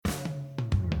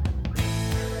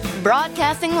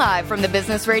Broadcasting live from the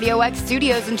Business Radio X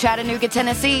studios in Chattanooga,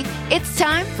 Tennessee, it's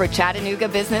time for Chattanooga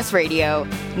Business Radio.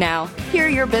 Now, here are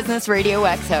your Business Radio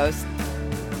X hosts.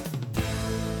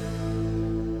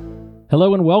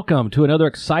 Hello and welcome to another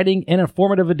exciting and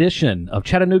informative edition of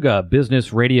Chattanooga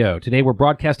Business Radio. Today we're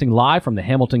broadcasting live from the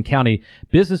Hamilton County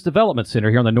Business Development Center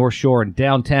here on the North Shore in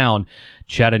downtown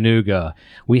Chattanooga.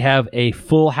 We have a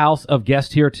full house of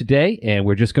guests here today, and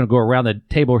we're just going to go around the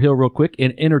table here real quick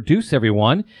and introduce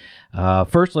everyone.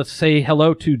 First, let's say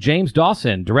hello to James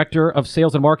Dawson, Director of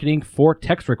Sales and Marketing for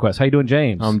Text Request. How you doing,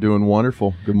 James? I'm doing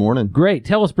wonderful. Good morning. Great.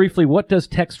 Tell us briefly, what does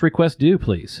Text Request do,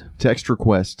 please? Text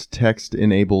Request, text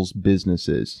enables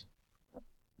businesses.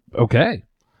 Okay.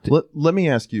 Let me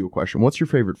ask you a question. What's your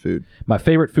favorite food? My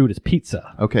favorite food is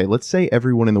pizza. Okay, let's say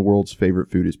everyone in the world's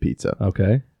favorite food is pizza.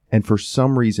 Okay. And for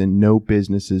some reason, no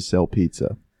businesses sell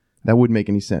pizza. That wouldn't make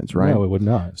any sense, right? No, it would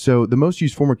not. So the most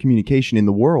used form of communication in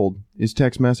the world is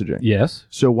text messaging. Yes.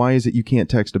 So why is it you can't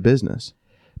text a business?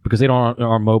 Because they don't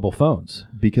on mobile phones.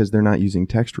 Because they're not using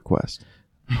Text Request.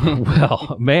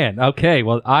 Well, man, okay.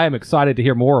 Well, I am excited to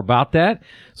hear more about that.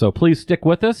 So please stick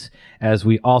with us as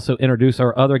we also introduce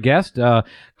our other guest,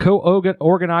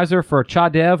 co-organizer for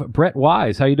CHADEV, Brett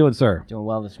Wise. How you doing, sir? Doing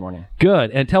well this morning.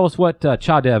 Good. And tell us what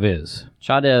CHADEV is.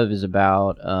 CHADEV is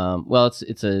about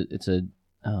it's a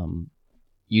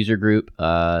user group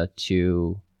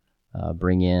to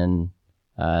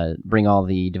bring all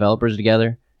the developers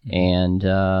together and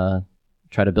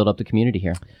try to build up the community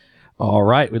here. All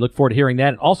right. We look forward to hearing that.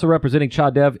 And also representing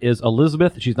CHADEV is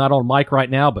Elizabeth. She's not on mic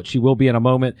right now, but she will be in a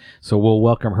moment. So we'll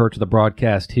welcome her to the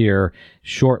broadcast here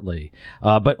shortly.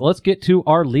 But let's get to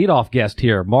our leadoff guest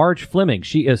here, Marge Fleming.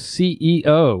 She is CEO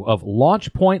of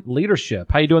LaunchPoint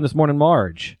Leadership. How you doing this morning,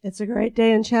 Marge? It's a great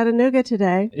day in Chattanooga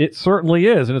today. It certainly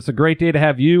is. And it's a great day to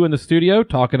have you in the studio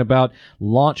talking about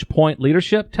LaunchPoint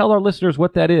Leadership. Tell our listeners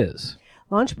what that is.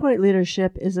 LaunchPoint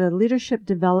Leadership is a leadership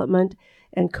development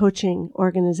and coaching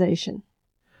organization.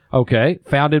 Okay.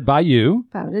 Founded by you.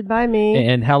 Founded by me.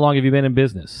 And how long have you been in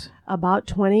business? About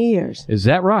 20 years. Is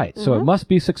that right? So it must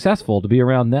be successful to be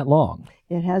around that long.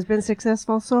 It has been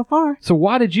successful so far. So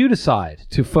why did you decide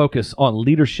to focus on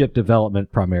leadership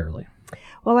development primarily?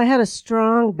 Well, I had a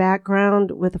strong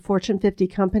background with a Fortune 50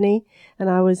 company, and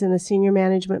I was in a senior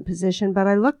management position, but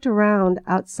I looked around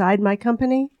outside my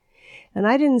company, and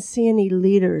I didn't see any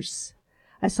leaders.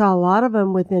 I saw a lot of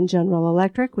them within General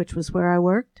Electric, which was where I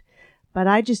worked, but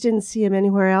I just didn't see them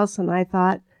anywhere else, and I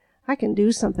thought, I can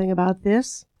do something about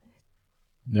this.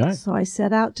 Right. So I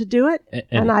set out to do it,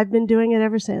 and I've been doing it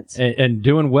ever since. And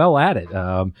doing well at it.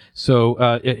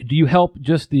 Do you help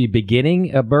just the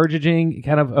beginning, burgeoning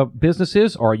kind of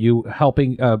businesses, or are you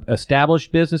helping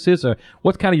established businesses? Or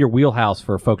what's kind of your wheelhouse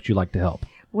for folks you like to help?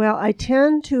 Well, I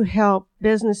tend to help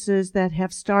businesses that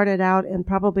have started out and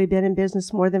probably been in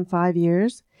business more than 5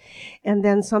 years, and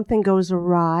then something goes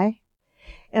awry,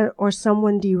 or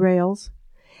someone derails,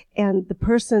 and the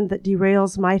person that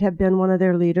derails might have been one of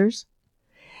their leaders,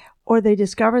 or they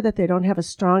discover that they don't have a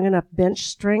strong enough bench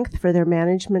strength for their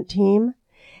management team,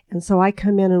 and so I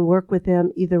come in and work with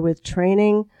them either with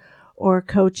training or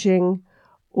coaching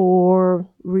or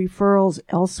referrals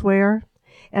elsewhere,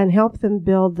 and help them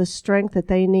build the strength that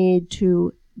they need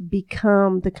to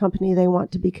become the company they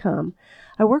want to become.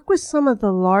 I work with some of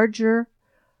the larger,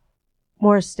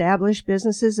 more established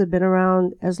businesses that have been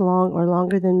around as long or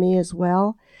longer than me as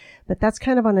well, but that's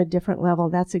kind of on a different level.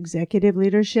 That's executive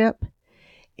leadership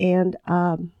and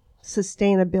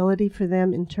sustainability for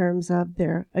them in terms of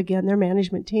their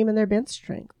management team and their bench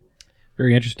strength.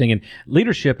 Very interesting. And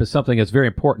leadership is something that's very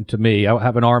important to me. I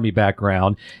have an Army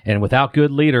background, and without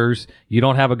good leaders, you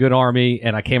don't have a good Army.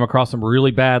 And I came across some really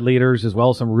bad leaders as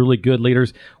well as some really good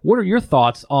leaders. What are your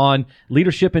thoughts on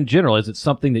leadership in general? Is it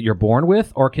something that you're born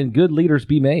with, or can good leaders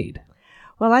be made?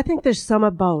 Well, I think there's some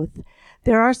of both.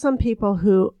 There are some people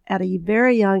who, at a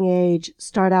very young age,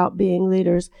 start out being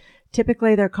leaders.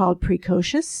 Typically, they're called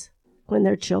precocious when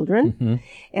they're children,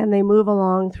 and they move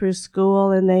along through school,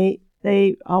 and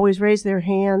they always raise their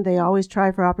hand. They always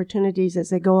try for opportunities as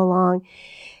they go along.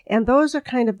 And those are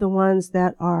kind of the ones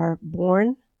that are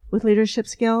born with leadership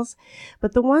skills.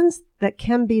 But the ones that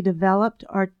can be developed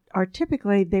are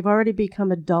typically, they've already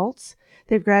become adults.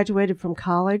 They've graduated from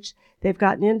college. They've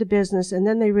gotten into business, and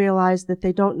then they realize that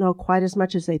they don't know quite as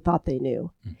much as they thought they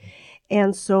knew.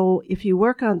 And so if you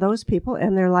work on those people,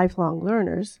 and they're lifelong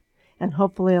learners, and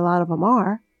hopefully a lot of them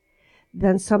are,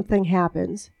 then something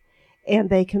happens. and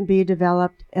they can be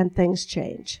developed, and things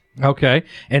change. Okay.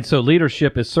 And so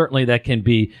leadership is certainly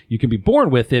you can be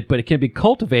born with it, but it can be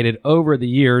cultivated over the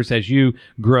years as you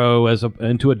grow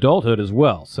into adulthood as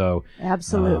well. So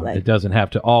Absolutely. it doesn't have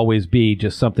to always be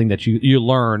just something that you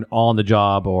learn on the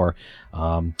job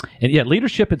and yet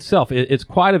leadership itself, it's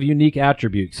quite a unique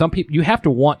attribute. Some people, you have to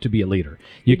want to be a leader.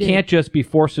 You can't just be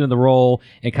forced into the role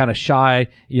and kind of shy,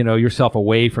 yourself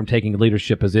away from taking a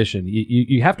leadership position.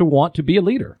 You have to want to be a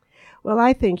leader. Well,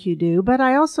 I think you do, but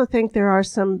I also think there are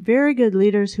some very good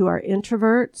leaders who are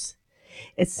introverts.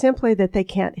 It's simply that they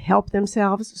can't help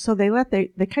themselves, so they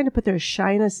kind of put their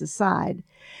shyness aside,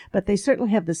 but they certainly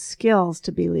have the skills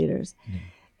to be leaders.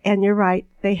 And you're right,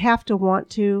 they have to want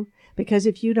to, because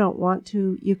if you don't want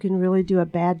to, you can really do a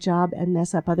bad job and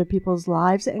mess up other people's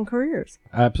lives and careers.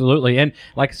 Absolutely. And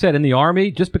like I said, in the Army,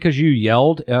 just because you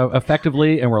yelled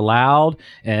effectively and were loud,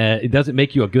 it doesn't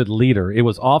make you a good leader. It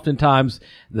was oftentimes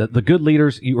the good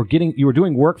leaders, you were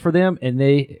doing work for them, and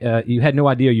you had no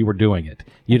idea you were doing it.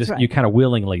 You kind of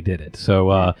willingly did it.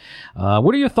 So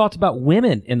what are your thoughts about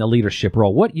women in the leadership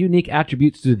role? What unique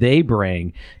attributes do they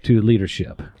bring to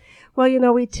leadership?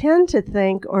 Well, we tend to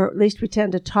think, or at least we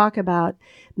tend to talk about,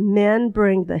 men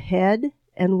bring the head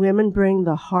and women bring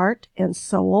the heart and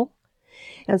soul.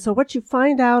 And so what you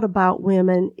find out about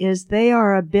women is they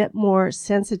are a bit more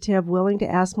sensitive, willing to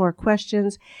ask more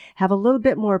questions, have a little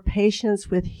bit more patience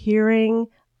with hearing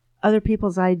other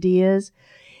people's ideas.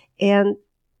 And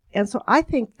so I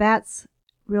think that's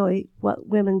really what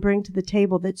women bring to the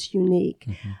table that's unique.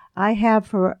 Mm-hmm. I have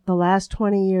for the last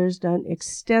 20 years done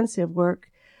extensive work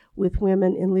with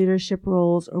women in leadership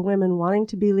roles or women wanting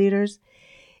to be leaders.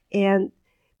 And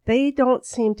they don't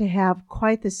seem to have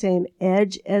quite the same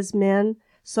edge as men.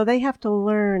 So they have to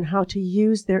learn how to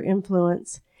use their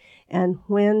influence and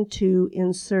when to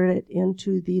insert it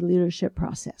into the leadership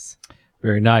process.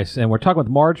 Very nice. And we're talking with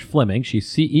Marge Fleming. She's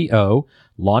CEO,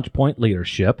 LaunchPoint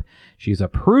Leadership. She's a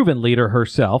proven leader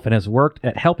herself and has worked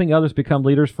at helping others become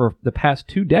leaders for the past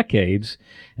 2 decades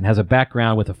and has a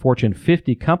background with a Fortune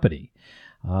 50 company.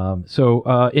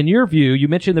 So in your view, you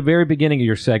mentioned in the very beginning of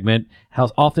your segment how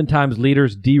oftentimes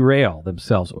leaders derail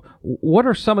themselves. What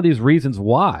are some of these reasons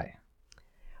why?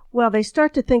 Well, they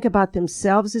start to think about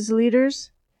themselves as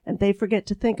leaders, and they forget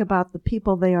to think about the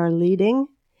people they are leading.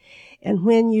 And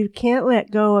when you can't let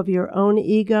go of your own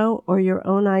ego or your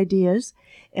own ideas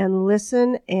and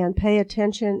listen and pay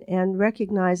attention and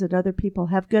recognize that other people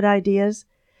have good ideas,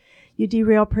 you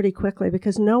derail pretty quickly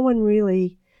because no one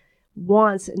really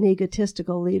wants an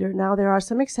egotistical leader. Now, there are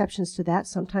some exceptions to that.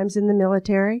 Sometimes in the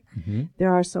military,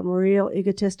 there are some real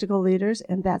egotistical leaders,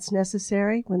 and that's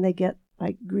necessary when they get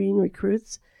like green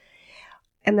recruits.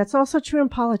 And that's also true in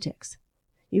politics.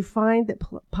 You find that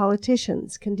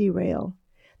politicians can derail.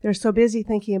 They're so busy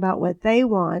thinking about what they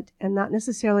want and not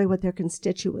necessarily what their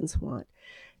constituents want.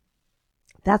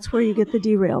 That's where you get the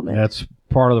derailment. That's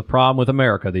part of the problem with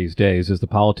America these days is the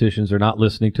politicians are not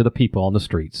listening to the people on the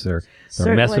streets. They're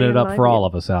messing it up for all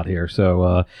of us out here.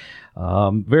 So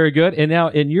very good. And now,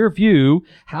 in your view,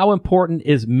 how important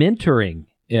is mentoring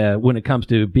when it comes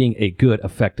to being a good,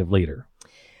 effective leader?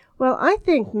 Well, I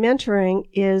think mentoring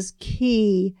is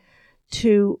key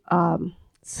to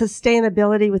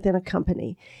sustainability within a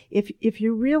company. If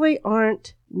you really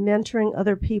aren't mentoring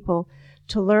other people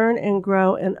to learn and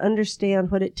grow and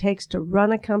understand what it takes to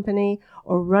run a company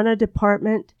or run a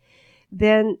department,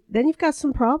 then you've got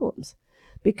some problems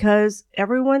because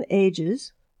everyone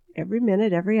ages every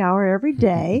minute, every hour, every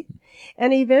day.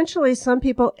 And eventually some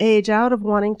people age out of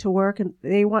wanting to work and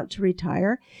they want to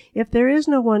retire. If there is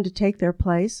no one to take their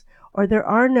place or there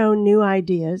are no new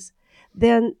ideas,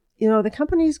 then the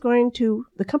company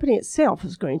itself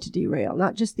is going to derail,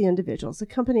 not just the individuals, the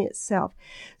company itself.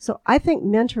 So I think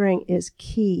mentoring is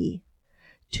key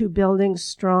to building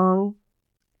strong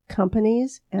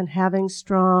companies and having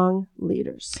strong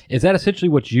leaders. Is that essentially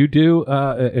what you do,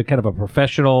 kind of a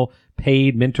professional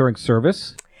paid mentoring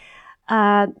service?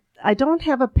 I don't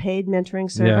have a paid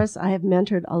mentoring service. Yeah. I have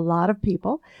mentored a lot of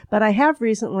people, but I have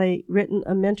recently written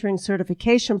a mentoring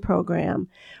certification program,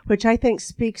 which I think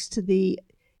speaks to the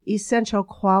essential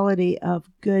quality of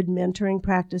good mentoring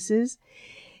practices.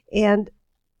 And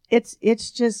it's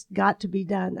just got to be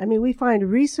done. I mean, we find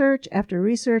research after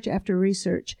research after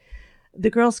research.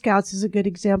 The Girl Scouts is a good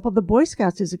example. The Boy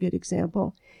Scouts is a good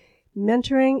example.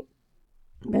 Mentoring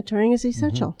is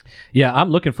essential. Mm-hmm. Yeah, I'm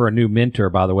looking for a new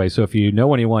mentor, by the way. So if you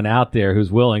know anyone out there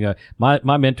who's willing,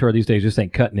 my mentor these days just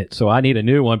ain't cutting it. So I need a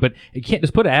new one. But you can't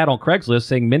just put an ad on Craigslist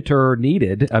saying mentor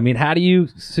needed. I mean, how do you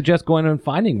suggest going and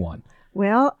finding one?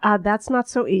 Well, that's not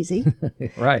so easy.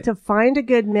 Right. To find a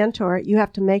good mentor, you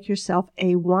have to make yourself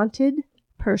a wanted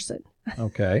person.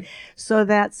 Okay. so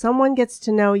that someone gets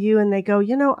to know you and they go,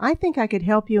 I think I could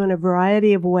help you in a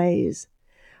variety of ways.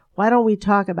 Why don't we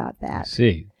talk about I that?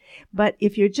 see. But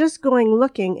if you're just going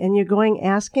looking and you're going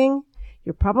asking,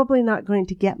 you're probably not going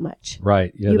to get much.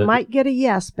 Right. Yeah. You might get a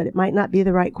yes, but it might not be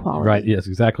the right quality. Right. Yes,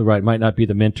 exactly right. Might not be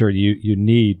the mentor you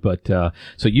need, but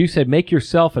so you said make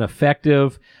yourself an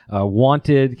effective,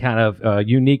 wanted, kind of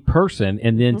unique person,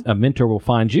 and then a mentor will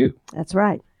find you. That's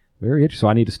right. Very interesting. So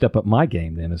I need to step up my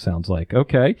game then, it sounds like.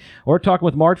 Okay. We're talking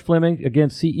with Marge Fleming, again,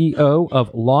 CEO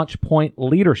of LaunchPoint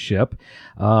Leadership.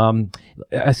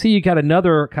 I see you got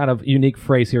another kind of unique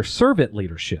phrase here, servant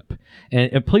leadership.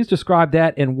 And please describe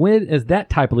that, and when is that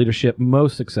type of leadership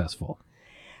most successful?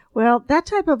 Well, that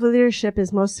type of leadership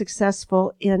is most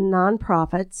successful in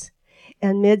nonprofits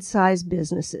and mid-sized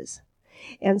businesses.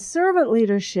 And servant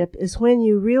leadership is when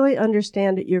you really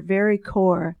understand at your very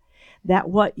core that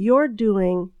what you're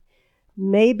doing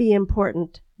may be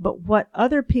important, but what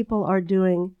other people are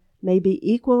doing may be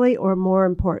equally or more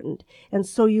important. And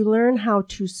so you learn how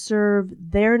to serve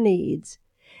their needs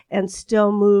and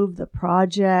still move the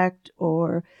project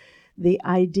or the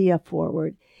idea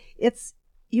forward.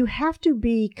 You have to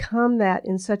become that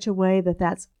in such a way that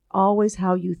that's always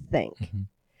how you think. Mm-hmm.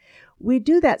 We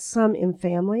do that some in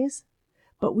families,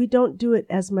 but we don't do it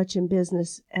as much in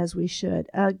business as we should.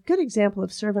 A good example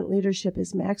of servant leadership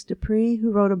is Max Dupree,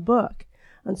 who wrote a book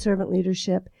on servant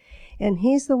leadership, and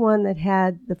he's the one that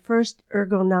had the first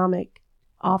ergonomic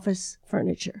office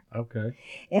furniture. Okay.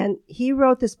 And he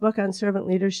wrote this book on servant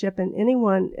leadership, and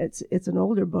it's an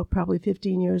older book, probably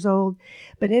 15 years old,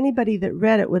 but anybody that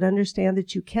read it would understand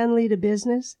that you can lead a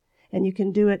business and you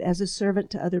can do it as a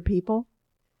servant to other people,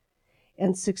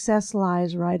 and success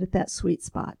lies right at that sweet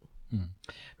spot.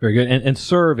 Very good. And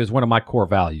serve is one of my core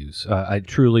values. I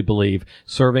truly believe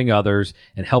serving others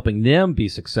and helping them be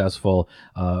successful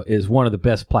is one of the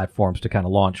best platforms to kind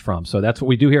of launch from. So that's what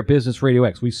we do here at Business Radio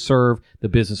X. We serve the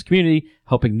business community,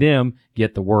 helping them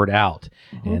get the word out.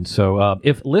 Mm-hmm. And so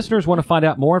if listeners want to find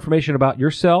out more information about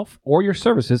yourself or your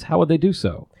services, how would they do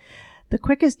so? The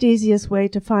quickest, easiest way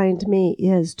to find me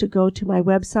is to go to my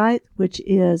website, which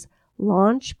is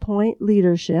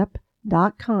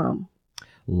launchpointleadership.com.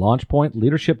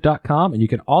 LaunchPointLeadership.com, and you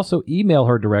can also email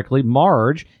her directly,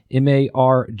 Marge,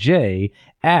 M-A-R-J,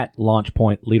 at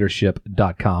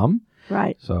LaunchPointLeadership.com.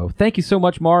 Right. So thank you so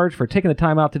much, Marge, for taking the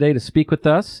time out today to speak with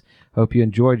us. Hope you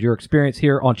enjoyed your experience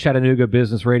here on Chattanooga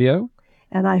Business Radio.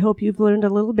 And I hope you've learned a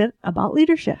little bit about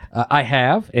leadership. I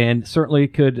have, and certainly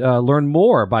could learn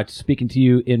more by speaking to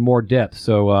you in more depth.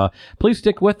 So please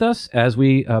stick with us as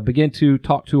we begin to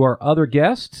talk to our other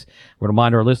guests. I want to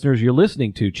remind our listeners you're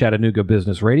listening to Chattanooga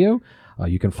Business Radio.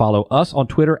 You can follow us on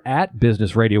Twitter at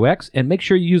Business Radio X, and make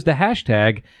sure you use the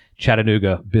hashtag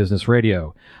Chattanooga Business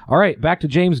Radio. All right, back to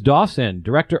James Dawson,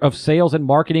 Director of Sales and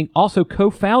Marketing, also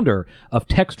co-founder of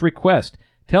Text Request.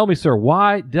 Tell me, sir,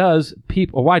 why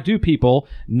do people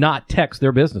not text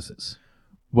their businesses?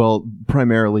 Well,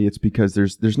 primarily it's because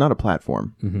there's not a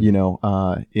platform.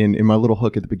 Mm-hmm. In my little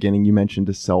hook at the beginning, you mentioned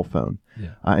a cell phone.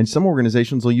 Yeah. And some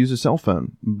organizations will use a cell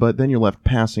phone, but then you're left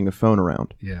passing a phone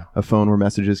around. Yeah. A phone where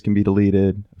messages can be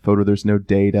deleted, a photo there's no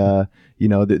data.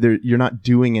 You're not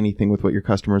doing anything with what your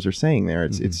customers are saying there.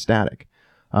 It's static.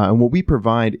 And what we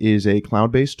provide is a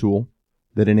cloud-based tool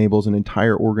that enables an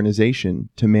entire organization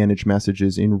to manage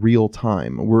messages in real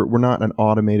time. We're not an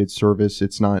automated service.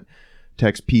 It's not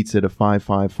text pizza to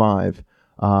 555.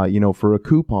 For a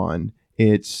coupon,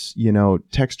 it's,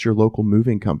 text your local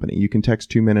moving company. You can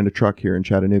text 2 Men in a Truck here in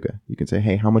Chattanooga. You can say,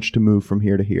 hey, how much to move from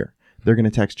here to here? They're going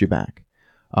to text you back.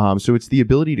 So it's the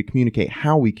ability to communicate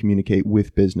how we communicate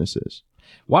with businesses.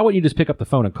 Why wouldn't you just pick up the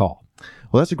phone and call?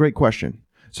 Well, that's a great question.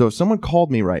 So if someone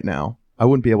called me right now, I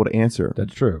wouldn't be able to answer.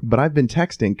 That's true. But I've been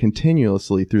texting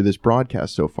continuously through this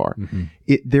broadcast so far. Mm-hmm.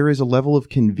 There is a level of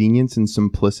convenience and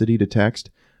simplicity to text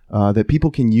that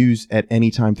people can use at any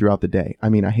time throughout the day. I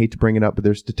mean, I hate to bring it up, but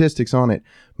there's statistics on it.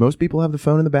 Most people have the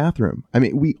phone in the bathroom. I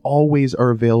mean, we always are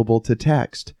available to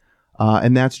text.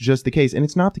 And that's just the case. And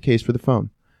it's not the case for the phone,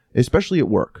 especially at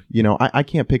work. I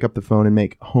can't pick up the phone and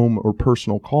make home or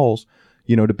personal calls,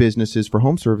 to businesses for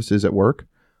home services at work.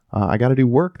 I got to do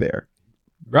work there.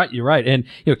 Right, you're right. And,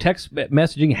 text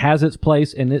messaging has its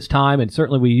place and its time, and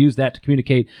certainly we use that to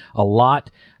communicate a lot.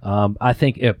 I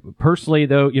think personally,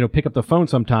 though, pick up the phone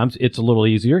sometimes, it's a little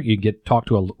easier. You talk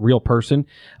to a real person.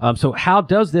 So how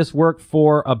does this work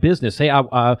for a business? Say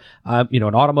an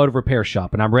automotive repair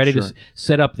shop, and I'm ready to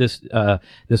set up this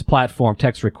platform,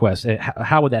 Text Request.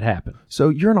 How would that happen? So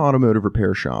you're an automotive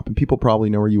repair shop, and people probably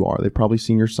know where you are. They've probably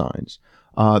seen your signs.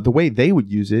 The way they would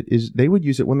use it is they would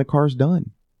use it when the car's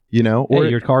done. or hey,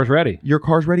 your car's ready. Your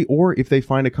car's ready. Or if they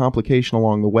find a complication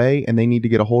along the way and they need to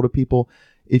get a hold of people,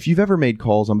 if you've ever made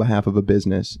calls on behalf of a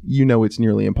business, it's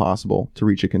nearly impossible to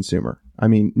reach a consumer. I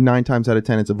mean, 9 times out of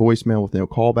 10, it's a voicemail with no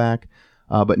callback,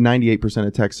 but 98%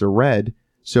 of texts are read.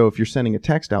 So if you're sending a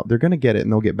text out, they're going to get it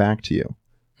and they'll get back to you.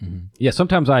 Yeah,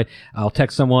 sometimes I'll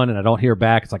text someone and I don't hear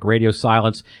back. It's like radio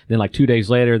silence. Then like 2 days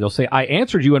later, they'll say, I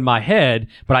answered you in my head,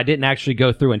 but I didn't actually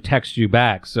go through and text you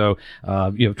back. So,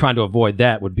 trying to avoid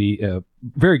that would be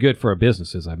very good for a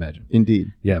business, as I imagine.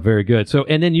 Indeed. Yeah, very good. So,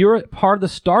 and then you're part of the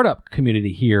startup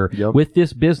community here with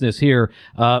this business here.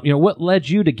 What led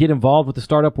you to get involved with the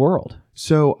startup world?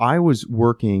 So I was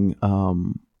working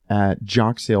at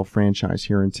Jock Sale franchise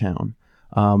here in town.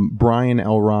 Brian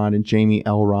Elrod and Jamie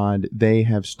Elrod, they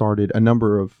have started a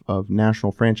number of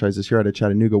national franchises here out of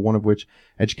Chattanooga, one of which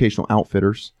Educational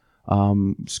Outfitters,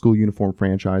 school uniform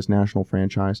franchise, national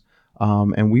franchise.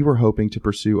 And we were hoping to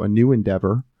pursue a new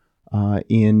endeavor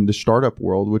in the startup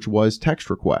world, which was Text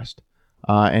Request.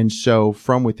 And so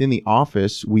from within the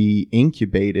office, we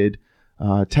incubated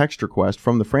Text Request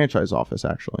from the franchise office,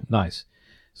 actually. Nice.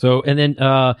 So, and then,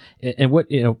 and what,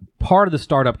 part of the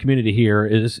startup community here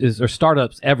is there's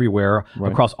startups everywhere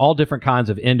across all different kinds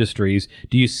of industries.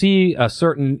 Do you see a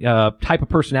certain type of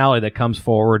personality that comes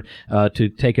forward to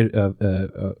take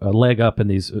a leg up in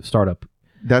these startup?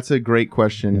 That's a great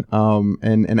question.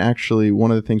 And actually, one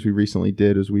of the things we recently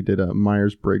did is we did a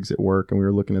Myers-Briggs at work, and we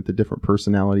were looking at the different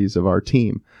personalities of our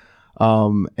team.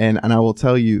 And I will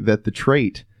tell you that the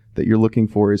trait that you're looking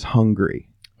for is hungry.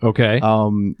 Okay.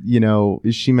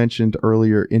 She mentioned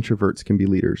earlier, introverts can be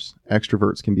leaders,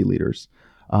 extroverts can be leaders,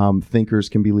 thinkers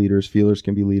can be leaders, feelers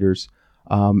can be leaders.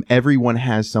 Everyone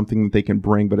has something that they can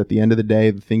bring, but at the end of the day,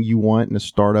 the thing you want in a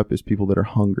startup is people that are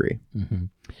hungry. Mm-hmm.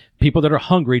 People that are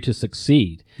hungry to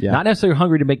succeed, not necessarily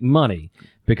hungry to make money,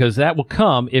 because that will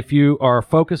come if you are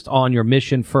focused on your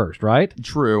mission first, right?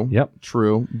 True. Yep.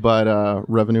 True. But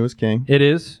revenue is king. It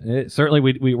is. Certainly,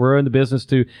 we're in the business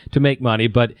to make money,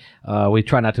 but we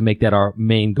try not to make that our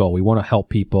main goal. We want to help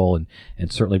people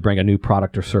and certainly bring a new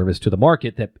product or service to the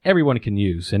market that everyone can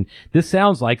use. And this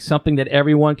sounds like something that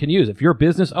everyone can use. If you're a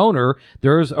business owner,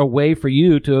 there's a way for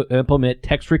you to implement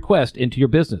Text Request into your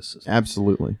business.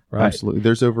 Absolutely. Right. Absolutely.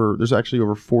 There's actually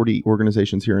over 40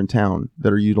 organizations here in town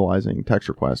that are utilizing Text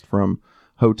Request, from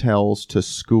hotels to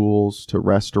schools to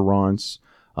restaurants,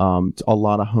 to a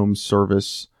lot of home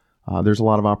service. There's a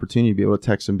lot of opportunity to be able to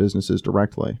text some businesses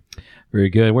directly. Very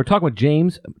good. We're talking with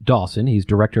James Dawson. He's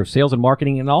Director of Sales and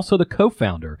Marketing and also the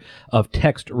co-founder of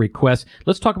Text Request.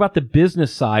 Let's talk about the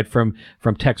business side from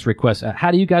Text Request.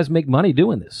 How do you guys make money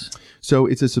doing this? So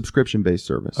it's a subscription-based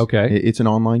service. Okay. It's an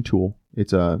online tool.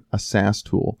 It's a SaaS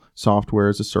tool, software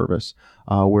as a service,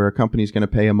 where a company is going to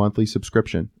pay a monthly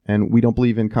subscription. And we don't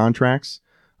believe in contracts.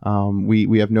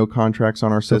 We have no contracts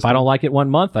on our system. If I don't like it 1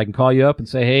 month, I can call you up and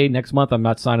say, hey, next month I'm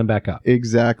not signing back up.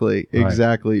 Exactly.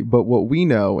 But what we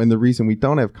know, and the reason we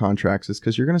don't have contracts, is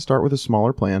because you're going to start with a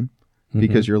smaller plan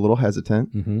because you're a little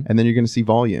hesitant, and then you're going to see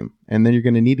volume, and then you're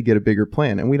going to need to get a bigger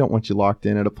plan. And we don't want you locked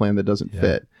in at a plan that doesn't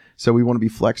fit. So we want to be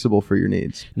flexible for your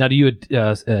needs. Now, do you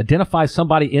identify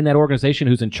somebody in that organization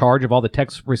who's in charge of all the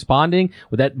text responding?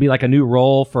 Would that be like a new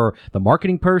role for the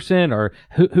marketing person, or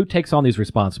who takes on these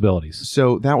responsibilities?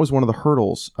 So that was one of the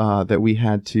hurdles that we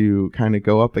had to kind of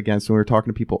go up against when we were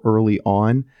talking to people early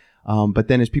on. But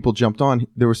then as people jumped on,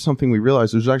 there was something we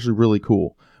realized was actually really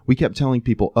cool. We kept telling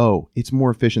people, oh, it's more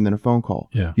efficient than a phone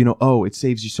call. Yeah. Oh, it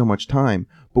saves you so much time.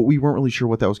 But we weren't really sure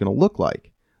what that was going to look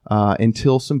like.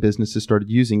 Until some businesses started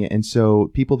using it. And so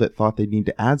people that thought they'd need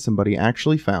to add somebody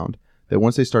actually found that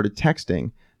once they started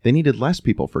texting, they needed less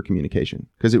people for communication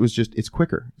because it's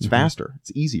quicker, it's faster,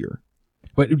 it's easier.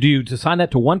 But do you assign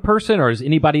that to one person, or is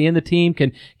anybody in the team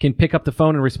can pick up the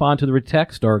phone and respond to the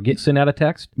text or send out a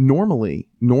text? Normally,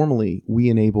 we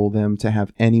enable them to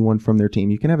have anyone from their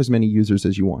team. You can have as many users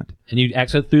as you want. And you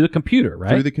access through the computer,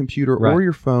 right? Through the computer or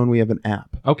your phone, we have an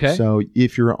app. Okay. So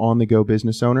if you're on the go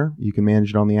business owner, you can manage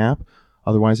it on the app.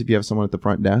 Otherwise, if you have someone at the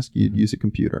front desk, you'd use a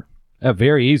computer.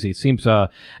 Very easy. It seems, I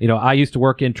used to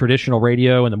work in traditional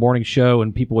radio in the morning show,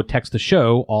 and people would text the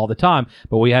show all the time.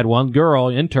 But we had one girl,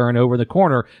 intern over in the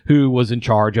corner, who was in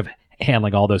charge of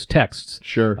handling all those texts.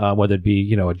 Sure. Whether it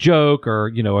be, a joke or,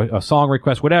 a song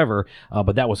request, whatever.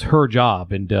 But that was her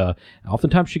job. And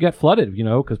oftentimes she got flooded,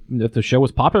 because if the show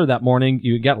was popular that morning,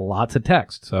 you got lots of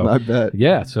text. So I bet.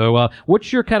 Yeah. So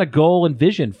what's your kind of goal and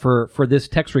vision for this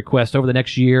Text Request over the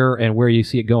next year, and where you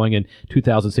see it going in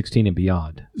 2016 and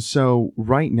beyond? So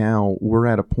right now we're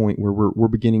at a point where we're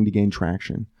beginning to gain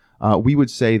traction. We would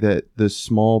say that the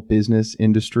small business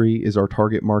industry is our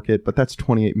target market, but that's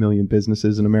 28 million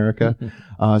businesses in America.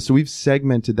 So we've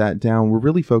segmented that down. We're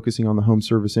really focusing on the home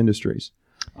service industries.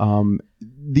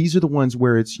 These are the ones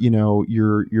where it's,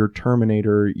 your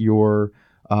Terminator, your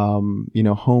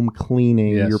home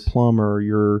cleaning, Yes. your plumber,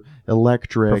 your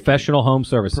electric. Professional home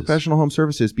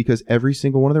services. Because every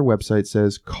single one of their websites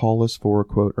says, call us for a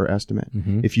quote or estimate.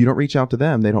 If you don't reach out to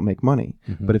them, they don't make money.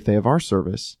 But if they have our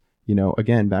service,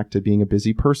 again, back to being a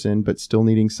busy person, but still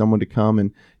needing someone to come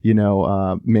and,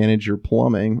 manage your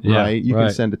plumbing, right? You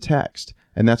can send a text,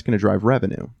 and that's going to drive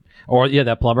revenue. Or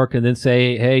that plumber can then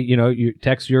say, hey, you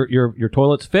text your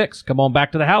toilet's fixed. Come on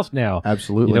back to the house now.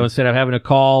 Absolutely. Instead of having to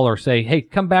call or say, hey,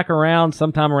 come back around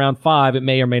sometime around 5, it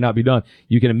may or may not be done.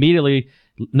 You can immediately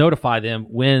notify them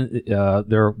when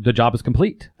the job is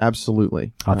complete.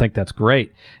 Absolutely. I think that's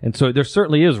great. And so there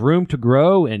certainly is room to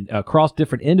grow and across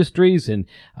different industries and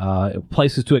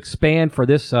places to expand for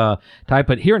this type.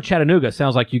 But here in Chattanooga, it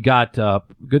sounds like you got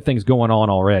good things going on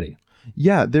already.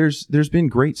 Yeah, there's been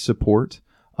great support.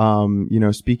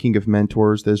 Speaking of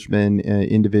mentors, there's been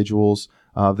individuals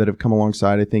that have come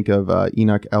alongside. I think of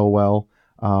Enoch Elwell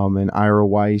and Ira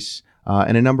Weiss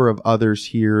and a number of others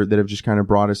here that have just kind of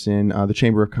brought us in. The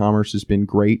Chamber of Commerce has been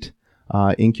great.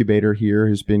 Incubator here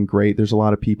has been great. There's a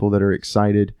lot of people that are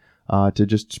excited to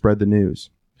just spread the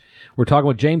news. We're talking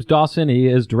with James Dawson. He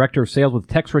is Director of Sales with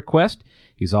TextRequest.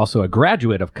 He's also a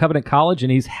graduate of Covenant College,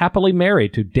 and he's happily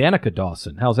married to Danica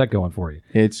Dawson. How's that going for you?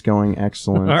 It's going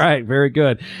excellent. All right, very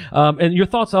good. And your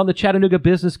thoughts on the Chattanooga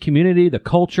business community, the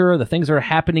culture, the things that are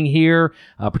happening here,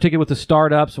 particularly with the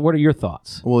startups. What are your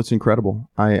thoughts? Well, it's incredible.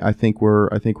 I think we're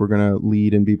going to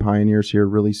lead and be pioneers here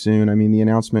really soon. I mean, the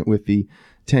announcement with the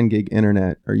 10 gig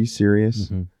internet. Are you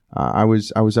serious? I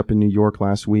was up in New York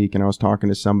last week, and I was talking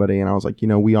to somebody, and I was like,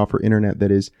 we offer internet that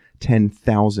is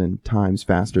 10,000 times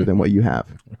faster than what you have.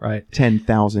 Right.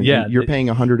 10,000. Yeah. You're paying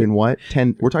 100 and what?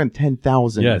 10. We're talking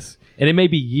 10,000. Yes. And it may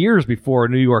be years before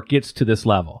New York gets to this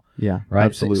level. Yeah, right.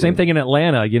 Absolutely. Same thing in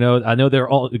Atlanta. I know they're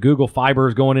all Google Fiber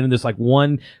is going into this like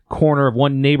one corner of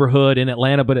one neighborhood in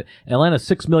Atlanta, but Atlanta's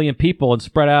 6 million people and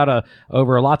spread out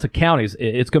over lots of counties.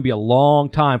 It's going to be a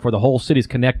long time for the whole city's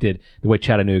connected the way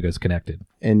Chattanooga is connected.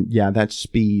 And yeah, that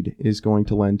speed is going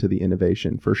to lend to the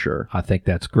innovation for sure. I think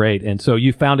that's great. And so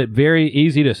you found it very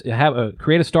easy to have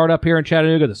create a startup here in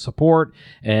Chattanooga, the support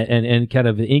and kind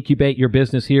of incubate your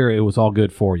business here. It was all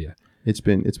good for you. It's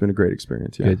been a great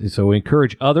experience. Yeah. Good. So we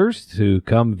encourage others to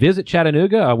come visit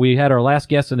Chattanooga. We had our last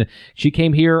guest, and she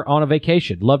came here on a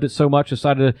vacation. Loved it so much,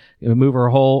 decided to move her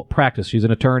whole practice. She's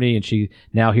an attorney, and she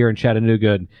now here in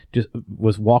Chattanooga, and just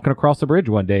was walking across the bridge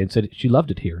one day and said she loved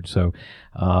it here. So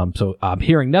I'm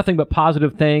hearing nothing but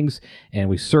positive things, and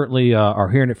we certainly are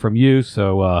hearing it from you.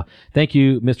 So thank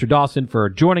you, Mr. Dawson, for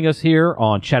joining us here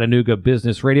on Chattanooga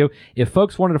Business Radio. If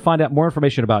folks wanted to find out more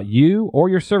information about you or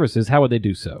your services, how would they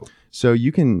do so? So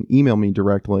you can email me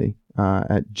directly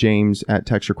at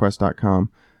james@textrequest.com.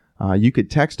 You could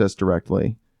text us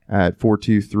directly at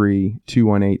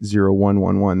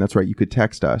 423-218-0111. That's right. You could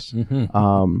text us.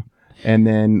 And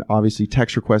then obviously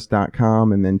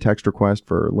textrequest.com and then TextRequest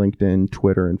for LinkedIn,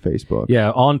 Twitter, and Facebook.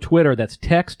 Yeah, on Twitter, that's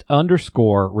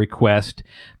text_request,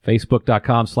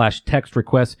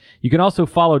 facebook.com/textrequest. You can also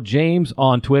follow James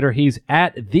on Twitter. He's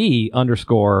at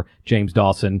 @the_James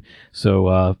Dawson.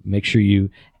 So make sure you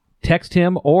text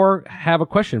him or have a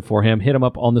question for him. Hit him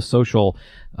up on the social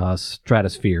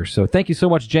stratosphere. So thank you so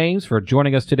much, James, for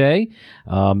joining us today.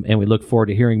 And we look forward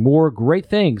to hearing more great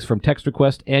things from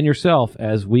TextRequest and yourself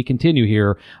as we continue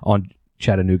here on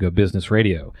Chattanooga Business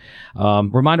Radio.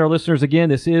 Remind our listeners again,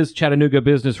 this is Chattanooga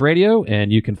Business Radio,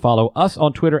 and you can follow us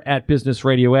on Twitter at Business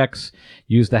Radio X.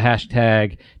 Use the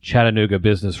hashtag Chattanooga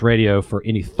Business Radio for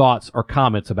any thoughts or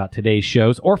comments about today's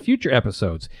shows or future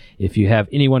episodes. If you have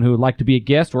anyone who would like to be a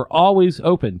guest, we're always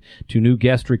open to new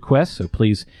guest requests, so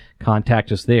please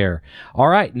contact us there. All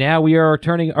right, now we are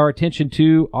turning our attention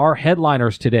to our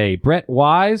headliners today. Brett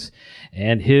Wise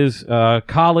and his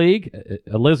colleague,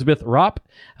 Elizabeth Ropp,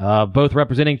 both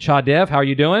representing CHADEV. How are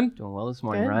you doing? Doing well this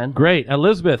morning, Good. Ryan. Great.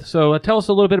 Elizabeth, so tell us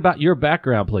a little bit about your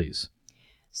background, please.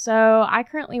 So I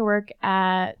currently work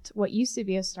at what used to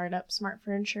be a startup, Smart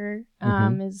Furniture.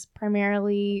 Is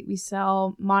primarily, we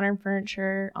sell modern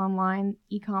furniture online,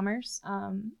 e-commerce.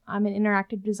 I'm an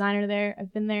interactive designer there.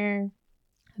 I've been there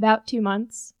about 2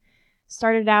 months.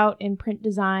 Started out in print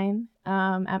design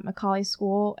at Macaulay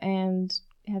School and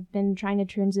have been trying to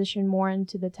transition more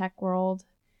into the tech world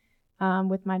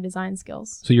with my design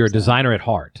skills. So you're a designer at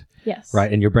heart, Yes. right?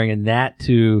 And you're bringing that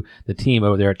to the team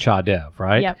over there at CHADEV,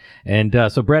 right? Yep. And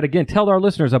so, Brett, again, tell our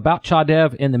listeners about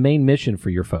CHADEV and the main mission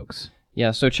for your folks.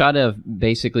 Yeah, so CHADEV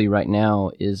basically right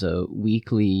now is a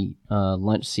weekly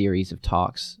lunch series of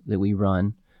talks that we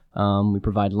run. We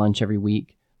provide lunch every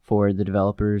week for the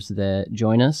developers that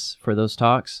join us for those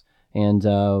talks. And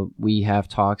we have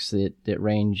talks that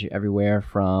range everywhere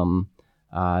from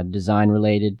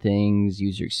design-related things,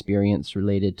 user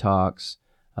experience-related talks,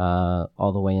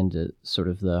 all the way into sort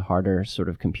of the harder sort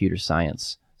of computer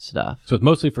science stuff. So it's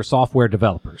mostly for software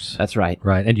developers. That's right.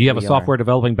 Right. And do you have a software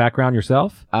developing background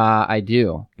yourself? I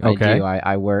do. Okay. I do.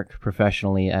 I work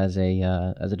professionally as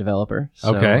a developer.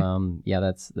 So, okay. Yeah,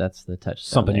 that's the touchstone.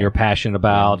 Something there. you're passionate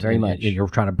about. Yeah, very much. And you're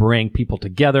trying to bring people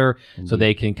together so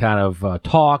they can kind of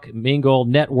talk, mingle,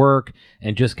 network,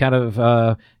 and just kind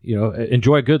of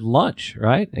enjoy a good lunch,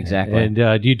 right? Exactly. And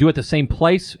do you do it the same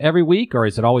place every week, or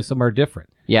is it always somewhere different?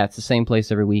 Yeah, it's the same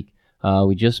place every week.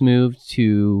 We just moved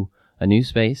to a new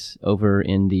space over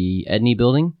in the Edney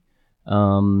building.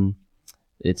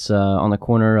 It's on the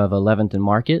corner of 11th and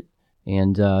Market,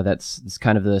 and that's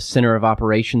kind of the center of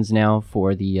operations now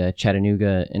for the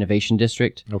Chattanooga Innovation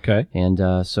District. Okay.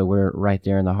 And so we're right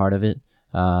there in the heart of it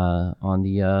on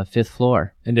the 5th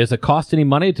floor. And does it cost any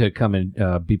money to come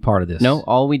and be part of this? No,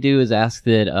 all we do is ask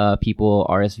that people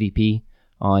RSVP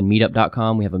on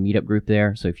meetup.com. We have a meetup group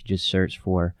there, so if you just search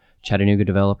for Chattanooga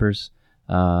developers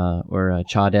or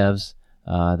CHADEVs,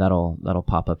 that'll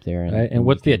pop up there. And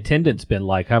what's the attendance been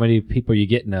like? How many people are you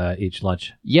getting each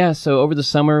lunch? Yeah, so over the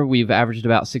summer we've averaged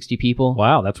about 60 people.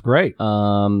 Wow, that's great.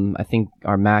 I think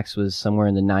our max was somewhere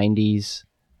in the 90s.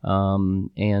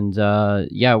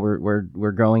 Yeah,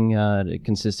 we're growing at a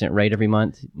consistent rate every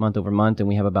month over month, and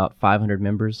we have about 500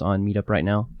 members on Meetup right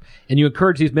now. And you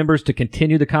encourage these members to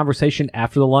continue the conversation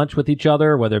after the lunch with each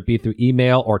other, whether it be through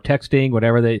email or texting,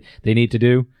 whatever they need to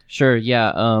do? Sure,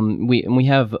 yeah. We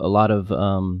have a lot of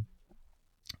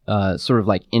sort of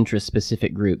like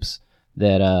interest-specific groups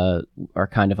that are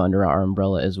kind of under our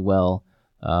umbrella as well.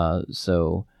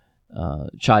 CHADEV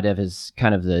is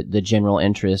kind of the general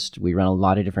interest. We run a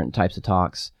lot of different types of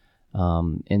talks.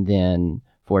 And then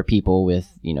for people with,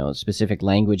 specific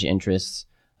language interests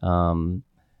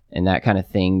and that kind of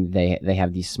thing, they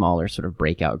have these smaller sort of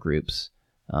breakout groups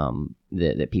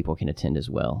that people can attend as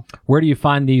well. Where do you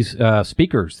find these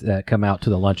speakers that come out to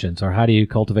the luncheons, or how do you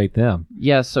cultivate them?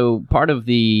 Yeah, so part of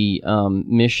the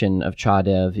mission of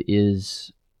CHADEV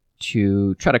is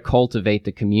to try to cultivate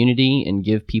the community and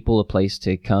give people a place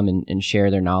to come and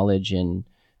share their knowledge and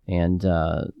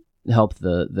help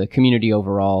the community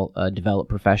overall develop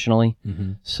professionally.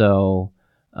 Mm-hmm. So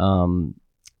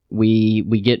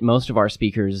we get most of our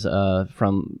speakers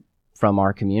from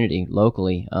our community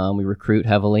locally. We recruit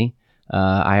heavily.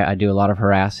 I do a lot of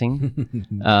harassing.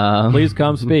 Please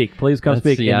come speak. Please come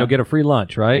speak, and you'll get a free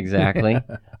lunch, right? Exactly.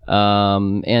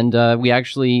 We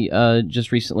actually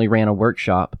just recently ran a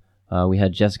workshop. We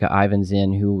had Jessica Ivins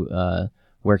in, who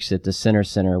works at the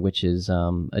Center, which is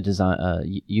a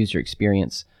design user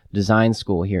experience design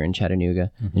school here in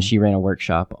Chattanooga, mm-hmm. and she ran a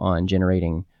workshop on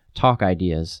generating talk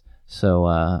ideas. So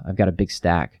I've got a big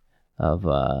stack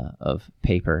of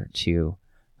paper to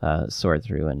sort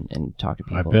through and talk to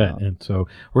people about. About. And so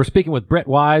we're speaking with Brett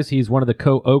Wise. He's one of the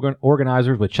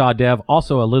co-organizers with CHADEV.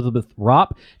 Also Elizabeth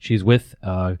Ropp. She's with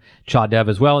CHADEV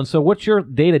as well. And so what's your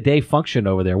day-to-day function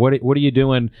over there? What are you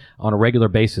doing on a regular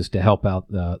basis to help out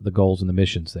the goals and the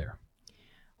missions there?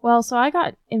 Well, so I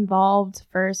got involved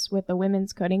first with a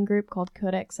women's coding group called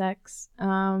CodeXX,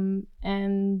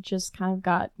 and just kind of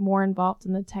got more involved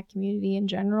in the tech community in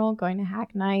general, going to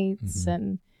hack nights mm-hmm.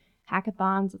 and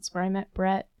hackathons. That's where I met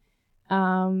Brett.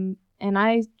 And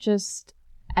I just,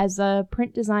 as a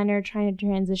print designer trying to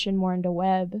transition more into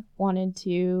web, wanted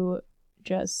to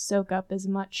just soak up as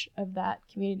much of that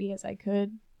community as I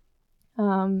could.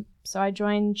 So I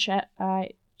joined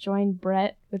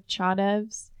Brett with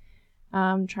CHADEVs.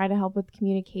 Try to help with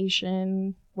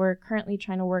communication. We're currently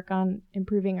trying to work on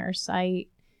improving our site,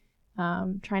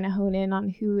 trying to hone in on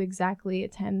who exactly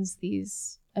attends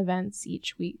these events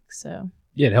each week. So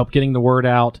yeah, to help getting the word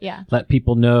out. Yeah. Let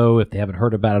people know if they haven't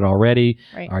heard about it already.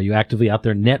 Right. Are you actively out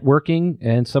there networking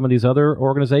and some of these other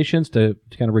organizations to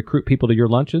kind of recruit people to your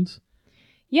luncheons?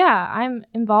 Yeah, I'm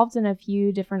involved in a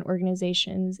few different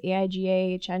organizations.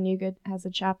 AIGA Chattanooga has a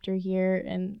chapter here,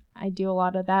 and I do a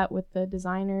lot of that with the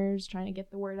designers, trying to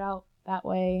get the word out that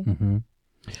way. Mm-hmm.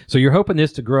 So you're hoping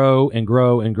this to grow and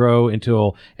grow and grow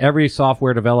until every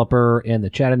software developer in the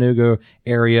Chattanooga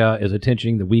area is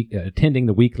attending the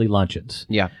weekly luncheons.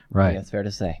 Yeah, Right. That's fair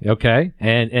to say. Okay,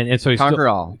 and so you Conquer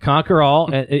all. conquer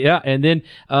all, and, yeah, and then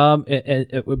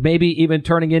maybe even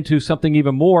turning into something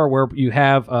even more where you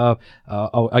have a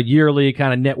yearly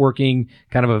kind of networking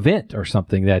kind of event or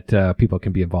something that people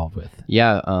can be involved with.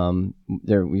 Yeah,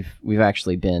 we've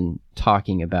actually been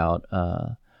talking about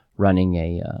running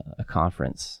a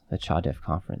conference, a CHADEV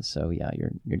conference. So yeah,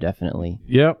 you're definitely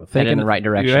headed in the right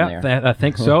direction there. I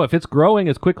think so. If it's growing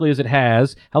as quickly as it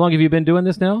has, how long have you been doing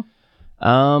this now?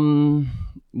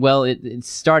 Well, it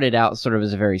started out sort of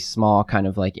as a very small kind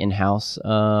of like in-house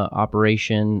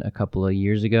operation a couple of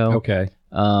years ago. Okay.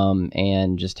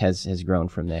 And just has grown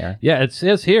from there. Yeah, it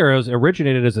says here it was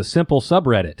originated as a simple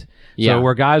subreddit. Yeah. So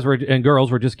where guys and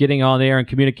girls were just getting on there and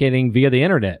communicating via the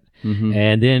internet. Mm-hmm.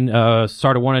 And then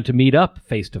started wanting to meet up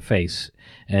face to face.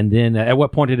 And then at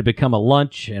what point did it become a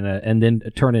lunch and then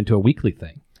turn into a weekly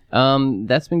thing?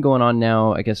 That's been going on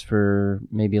now, I guess, for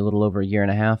maybe a little over a year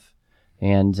and a half.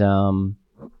 And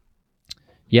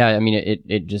yeah, I mean,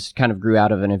 it just kind of grew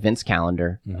out of an events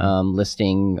calendar,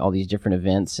 listing all these different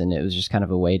events, and it was just kind of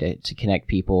a way to connect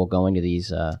people going to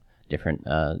these different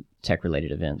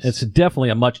tech-related events. It's definitely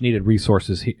a much-needed resource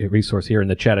here in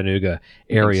the Chattanooga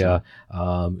area,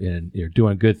 and you're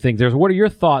doing good things. What are your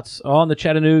thoughts on the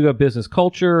Chattanooga business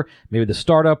culture, maybe the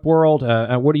startup world?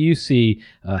 What do you see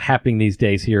happening these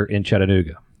days here in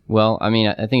Chattanooga? Well, I mean,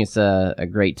 I think it's a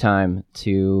great time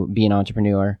to be an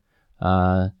entrepreneur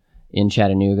in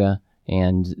Chattanooga,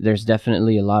 and there's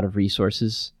definitely a lot of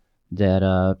resources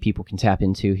that people can tap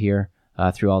into here.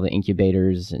 Through all the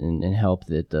incubators and help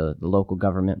that the local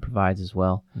government provides as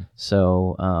well.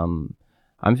 So I'm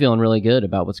feeling really good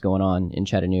about what's going on in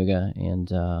Chattanooga,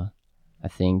 and I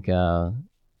think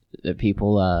that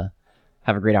people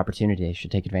have a great opportunity they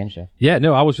should take advantage of. Yeah,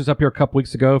 no, I was just up here a couple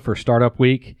weeks ago for Startup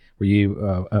Week. Were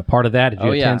you a part of that? Did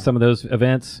you attend some of those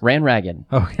events? Ran ragged.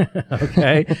 Oh,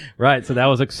 okay. Right. So that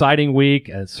was an exciting week.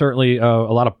 Certainly a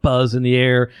lot of buzz in the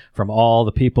air from all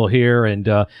the people here. And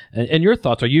your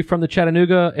thoughts? Are you from the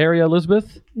Chattanooga area,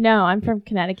 Elizabeth? No, I'm from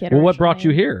Connecticut. Well, what brought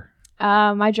you here?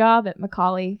 My job at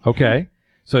Macaulay. Okay.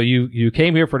 So you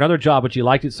came here for another job, but you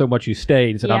liked it so much you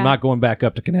stayed and said, Yeah. I'm not going back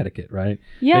up to Connecticut, right?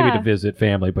 Yeah. Maybe to visit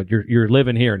family, but you're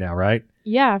living here now, right?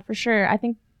 Yeah, for sure. I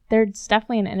think there's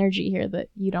definitely an energy here that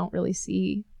you don't really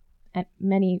see at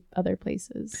many other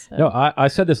places. So. No, I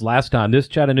said this last time. This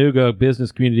Chattanooga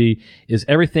business community is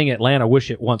everything Atlanta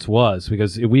wish it once was,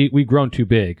 because we've grown too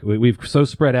big. We've so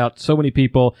spread out, so many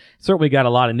people. Certainly got a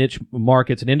lot of niche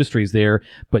markets and industries there,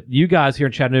 but you guys here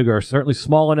in Chattanooga are certainly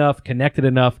small enough, connected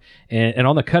enough, and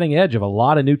on the cutting edge of a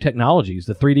lot of new technologies.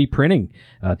 The 3D printing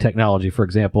technology, for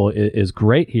example, is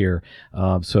great here.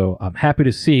 So I'm happy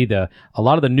to see a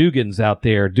lot of the Nugans out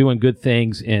there doing good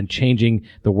things and changing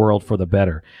the world for the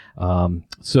better.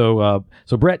 So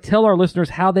Brett, tell our listeners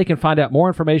how they can find out more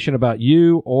information about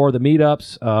you or the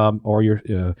meetups, or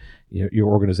your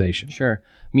organization. Sure.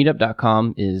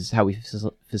 Meetup.com is how we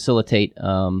facilitate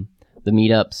the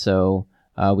meetup. So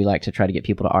we like to try to get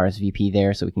people to RSVP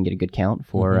there so we can get a good count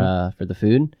for the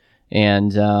food.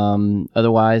 And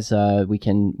otherwise, we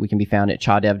can be found at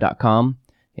chadev.com.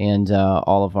 And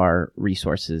all of our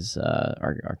resources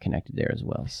are connected there as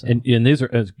well. So. And these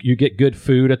are you get good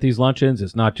food at these luncheons.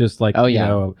 It's not just like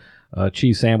a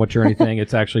cheese sandwich or anything.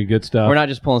 It's actually good stuff. We're not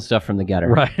just pulling stuff from the gutter.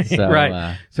 Right. So,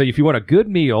 right. So if you want a good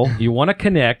meal, you want to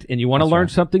connect, and you want to learn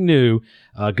something new,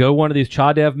 go one of these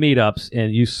CHADEV meetups,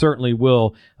 and you certainly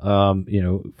will,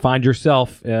 find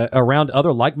yourself around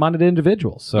other like-minded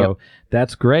individuals. So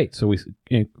that's great. So we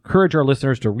encourage our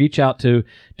listeners to reach out to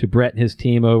Brett and his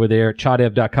team over there at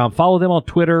chadev.com. Follow them on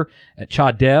Twitter at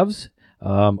CHADEVs,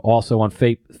 also on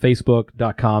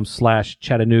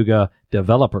Facebook.com/Chattanooga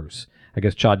Developers. I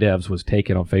guess CHADEVs was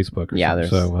taken on Facebook or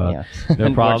something.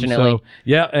 No problem. So,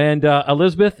 and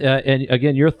Elizabeth, and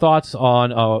again, your thoughts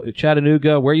on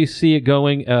Chattanooga, where you see it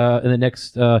going in the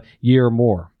next year or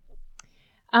more.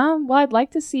 Well, I'd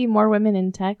like to see more women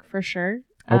in tech for sure.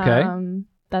 Okay.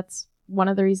 That's one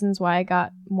of the reasons why I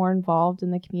got more involved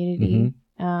in the community.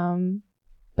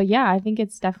 But yeah, I think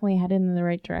it's definitely headed in the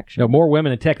right direction. No, more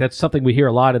women in tech. That's something we hear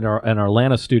a lot in our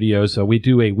Atlanta studios. So we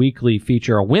do a weekly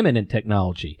feature on women in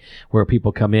technology, where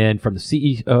people come in from the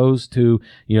CEOs to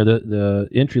the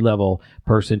entry level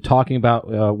person talking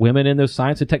about women in those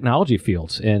science and technology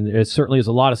fields. And it certainly is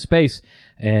a lot of space.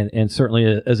 and certainly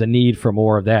is a need for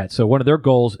more of that. So one of their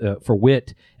goals for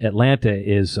WIT Atlanta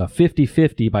is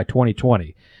 50-50 by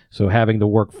 2020. So having the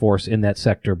workforce in that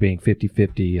sector being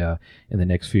 50-50 in the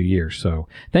next few years. So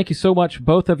thank you so much,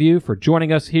 both of you, for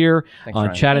joining us here on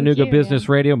Ryan. Chattanooga Business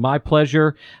Radio. My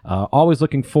pleasure. Always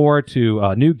looking forward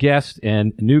to new guests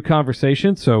and new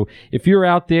conversations. So if you're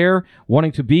out there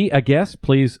wanting to be a guest,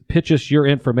 please pitch us your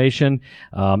information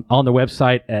on the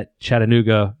website at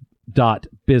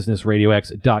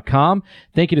chattanooga.businessradiox.com.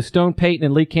 Thank you to Stone Payton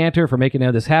and Lee Cantor for making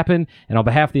this happen. And on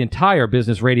behalf of the entire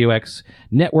Business Radio X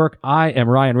network, I am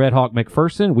Ryan Redhawk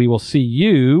McPherson. We will see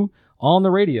you on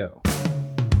the radio.